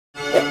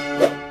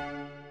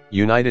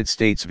United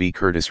States v.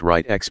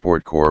 Curtiss-Wright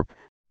Export Corp.,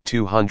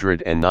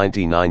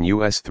 299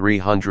 U.S.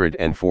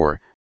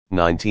 304,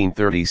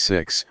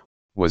 1936,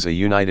 was a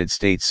United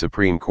States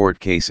Supreme Court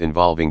case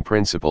involving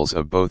principles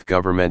of both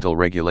governmental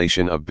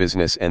regulation of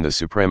business and the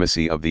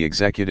supremacy of the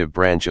executive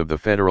branch of the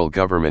federal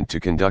government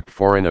to conduct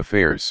foreign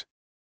affairs.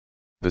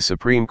 The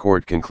Supreme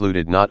Court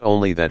concluded not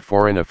only that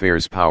foreign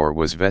affairs power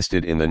was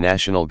vested in the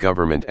national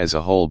government as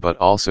a whole but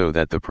also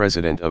that the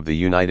President of the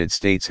United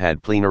States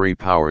had plenary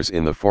powers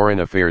in the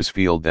foreign affairs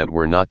field that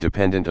were not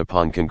dependent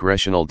upon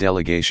congressional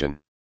delegation.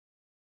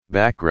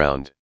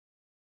 Background: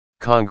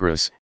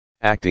 Congress,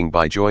 acting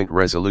by joint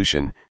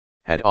resolution,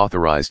 had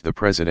authorized the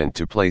President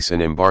to place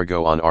an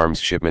embargo on arms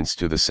shipments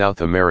to the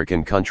South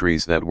American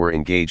countries that were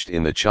engaged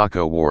in the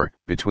Chaco War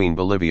between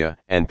Bolivia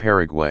and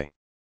Paraguay.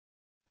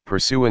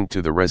 Pursuant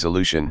to the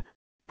resolution,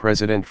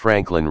 President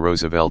Franklin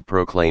Roosevelt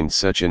proclaimed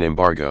such an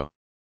embargo.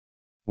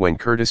 When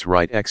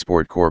Curtiss-Wright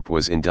Export Corp.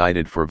 Was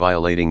indicted for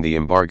violating the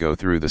embargo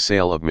through the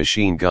sale of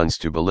machine guns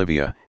to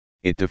Bolivia,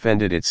 it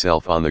defended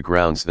itself on the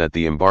grounds that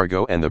the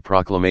embargo and the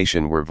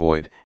proclamation were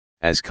void,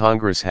 as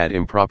Congress had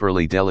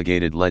improperly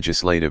delegated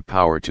legislative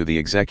power to the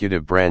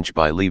executive branch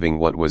by leaving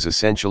what was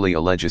essentially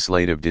a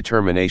legislative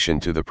determination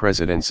to the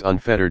President's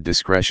unfettered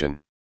discretion.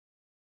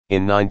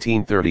 In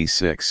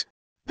 1936,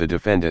 the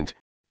defendant,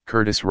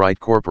 Curtiss-Wright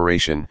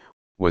Corporation,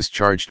 was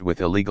charged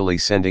with illegally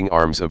sending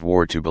arms of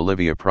war to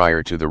Bolivia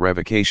prior to the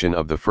revocation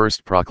of the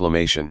first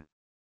proclamation.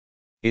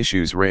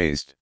 Issues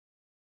raised.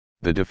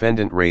 The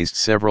defendant raised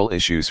several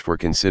issues for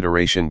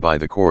consideration by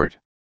the court.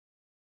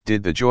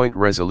 Did the joint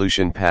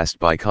resolution passed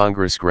by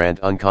Congress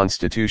grant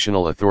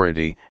unconstitutional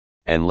authority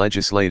and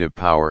legislative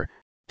power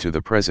to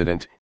the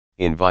President,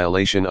 in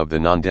violation of the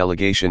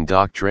non-delegation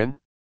doctrine?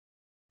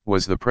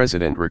 Was the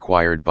President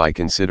required by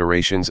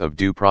considerations of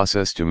due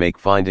process to make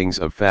findings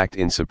of fact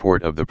in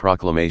support of the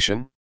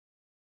proclamation?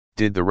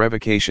 Did the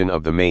revocation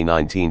of the May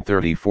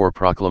 1934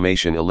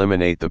 proclamation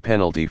eliminate the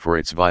penalty for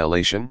its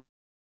violation?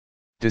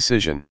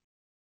 Decision.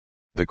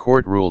 The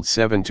court ruled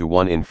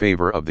 7-1 in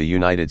favor of the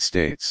United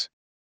States.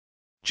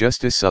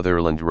 Justice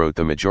Sutherland wrote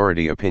the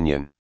majority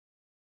opinion.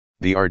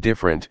 They are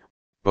different,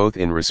 both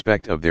in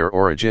respect of their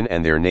origin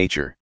and their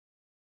nature.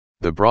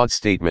 The broad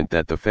statement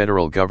that the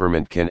federal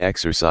government can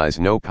exercise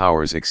no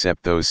powers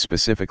except those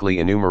specifically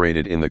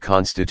enumerated in the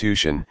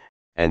Constitution,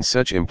 and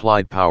such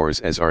implied powers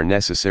as are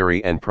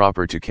necessary and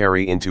proper to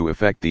carry into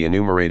effect the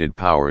enumerated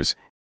powers,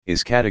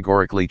 is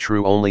categorically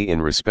true only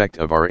in respect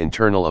of our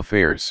internal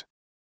affairs.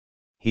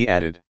 He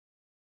added,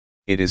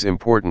 "It is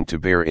important to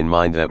bear in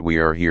mind that we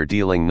are here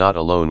dealing not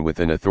alone with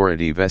an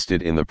authority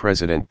vested in the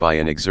President by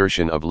an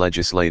exertion of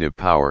legislative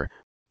power,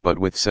 but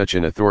with such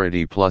an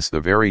authority plus the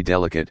very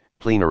delicate,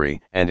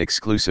 plenary, and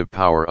exclusive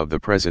power of the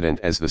President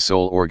as the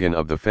sole organ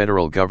of the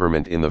federal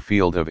government in the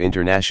field of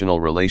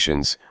international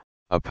relations,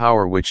 a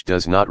power which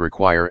does not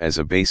require as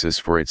a basis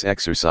for its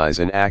exercise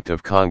an act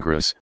of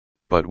Congress,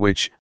 but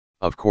which,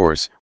 of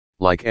course,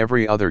 like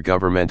every other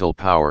governmental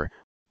power,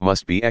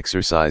 must be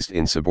exercised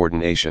in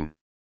subordination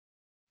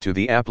to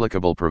the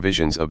applicable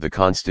provisions of the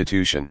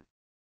Constitution.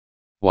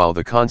 While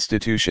the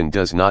Constitution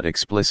does not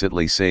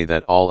explicitly say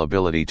that all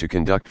ability to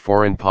conduct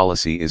foreign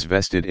policy is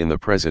vested in the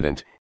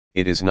President,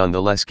 it is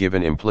nonetheless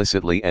given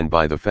implicitly and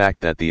by the fact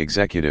that the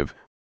executive,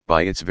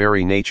 by its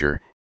very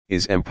nature,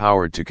 is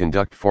empowered to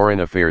conduct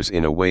foreign affairs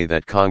in a way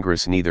that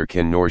Congress neither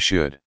can nor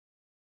should.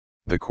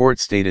 The court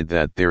stated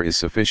that there is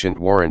sufficient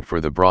warrant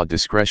for the broad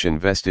discretion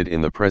vested in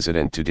the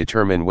President to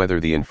determine whether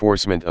the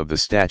enforcement of the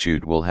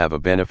statute will have a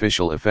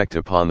beneficial effect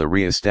upon the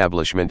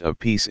re-establishment of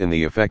peace in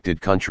the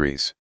affected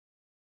countries.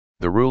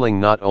 The ruling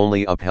not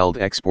only upheld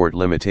export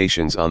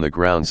limitations on the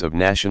grounds of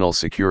national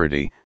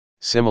security,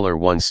 similar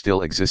ones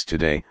still exist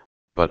today,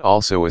 but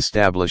also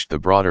established the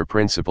broader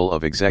principle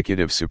of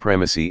executive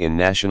supremacy in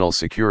national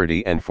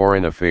security and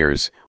foreign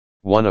affairs,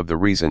 one of the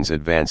reasons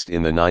advanced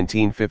in the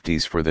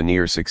 1950s for the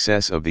near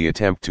success of the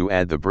attempt to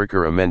add the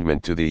Bricker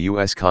Amendment to the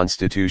U.S.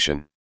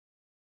 Constitution.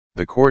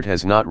 The court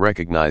has not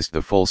recognized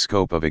the full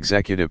scope of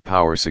executive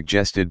power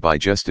suggested by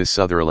Justice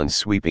Sutherland's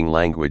sweeping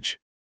language.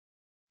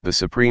 The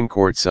Supreme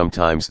Court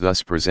sometimes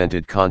thus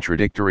presented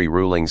contradictory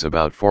rulings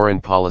about foreign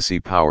policy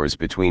powers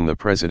between the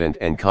President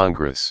and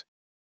Congress.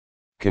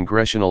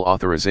 Congressional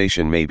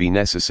authorization may be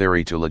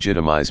necessary to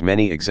legitimize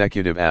many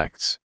executive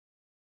acts.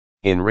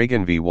 In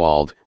Reagan v.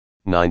 Wald,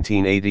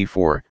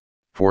 1984,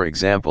 for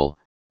example,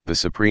 the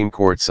Supreme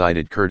Court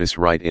cited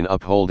Curtiss-Wright in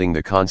upholding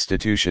the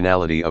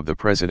constitutionality of the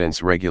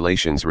President's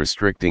regulations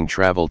restricting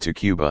travel to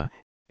Cuba,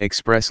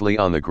 expressly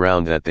on the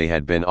ground that they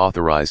had been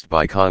authorized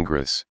by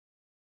Congress.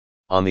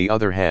 On the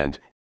other hand,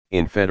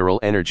 in Federal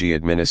Energy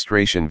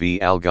Administration v.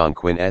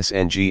 Algonquin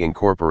SNG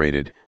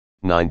Incorporated,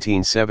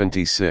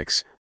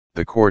 1976,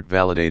 the court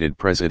validated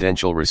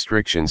presidential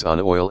restrictions on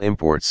oil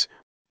imports,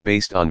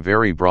 based on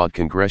very broad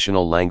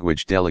congressional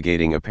language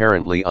delegating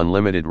apparently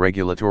unlimited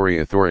regulatory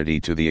authority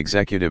to the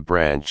executive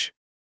branch.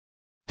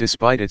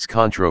 Despite its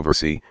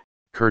controversy,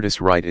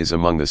 Curtiss-Wright is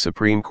among the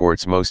Supreme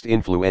Court's most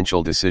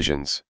influential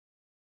decisions.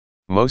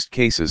 Most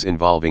cases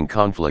involving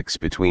conflicts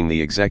between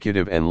the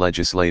executive and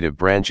legislative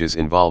branches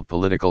involve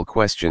political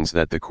questions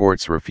that the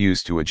courts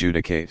refuse to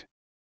adjudicate.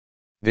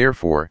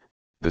 Therefore,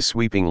 the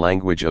sweeping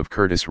language of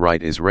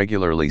Curtiss-Wright is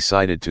regularly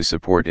cited to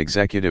support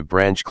executive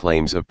branch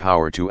claims of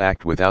power to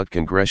act without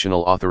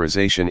congressional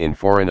authorization in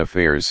foreign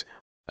affairs,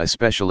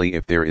 especially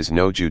if there is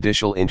no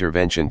judicial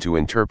intervention to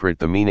interpret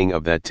the meaning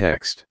of that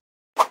text.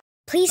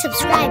 Please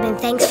subscribe and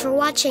thanks for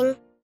watching.